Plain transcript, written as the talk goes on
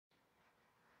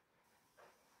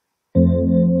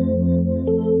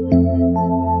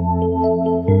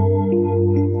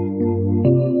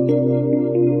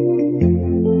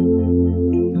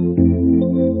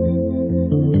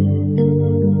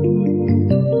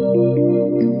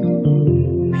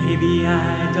Maybe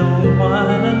I don't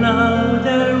wanna know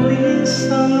the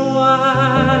reason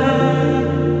why,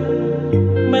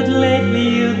 but lately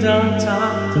you don't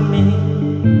talk to me,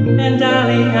 and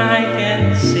darling, I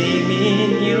can see it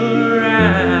in your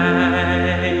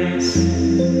eyes.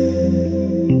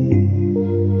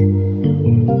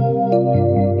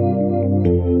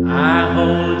 I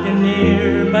hold you near,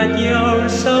 but you're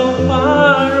so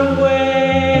far away,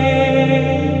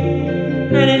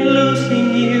 and in losing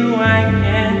you I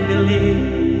can't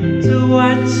believe to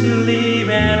watch you leave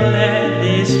and let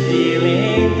this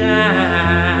feeling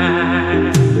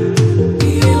die.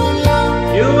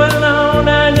 You alone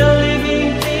are the living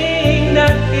thing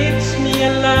that keeps me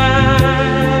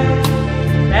alive,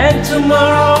 and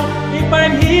tomorrow if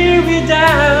I'm here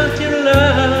without your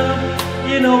love,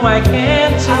 you know I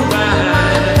can't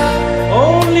survive.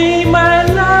 Only my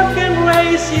love can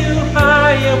raise you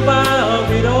high above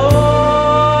it all.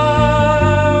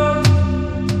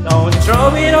 Don't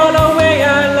throw it all away, I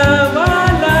love,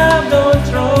 don't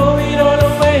throw it all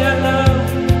away, I love.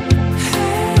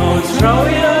 Don't throw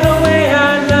it all away, I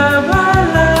love,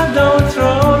 don't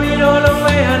throw it all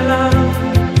away, I love.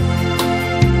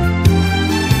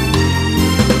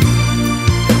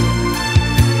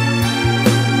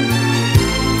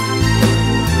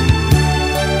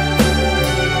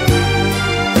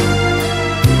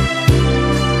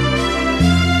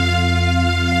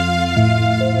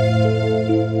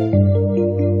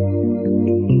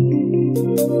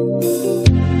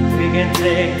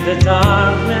 Take the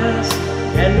darkness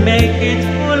and make it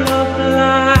full of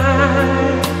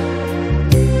light,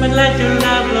 but let your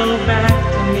love flow back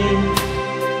to me.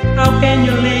 How can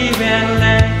you leave and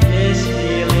let this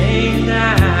feeling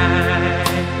die?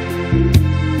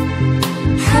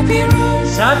 Happy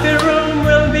room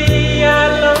will be a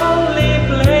lonely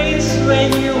place when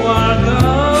you are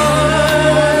gone,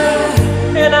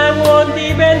 and I won't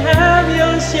even have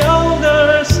your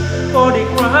shoulders for the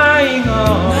crying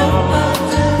on.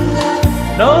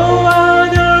 No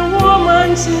other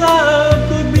woman's love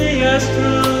could be as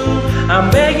true. I'm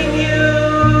begging you,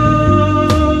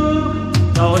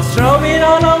 don't throw it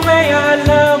all away, I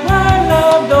love,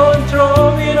 don't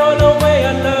throw it all away,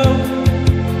 I love.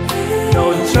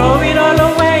 Don't throw it all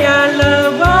away, I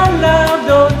love,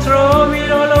 don't throw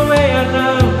it all away, I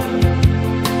love.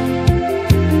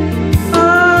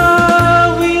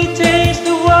 Oh, we changed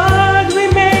the world, we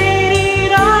made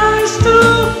it ours to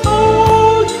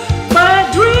hold. My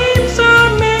dreams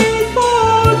are made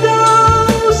for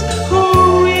those who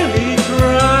really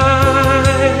try.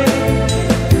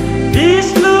 This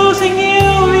losing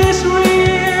you is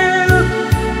real,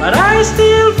 but I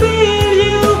still feel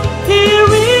you here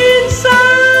inside.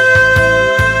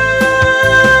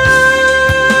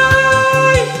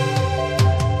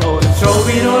 Don't throw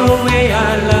it all away, I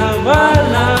love,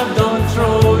 don't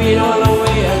throw it all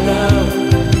away, I love.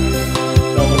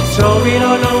 Don't throw it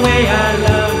all away, I love.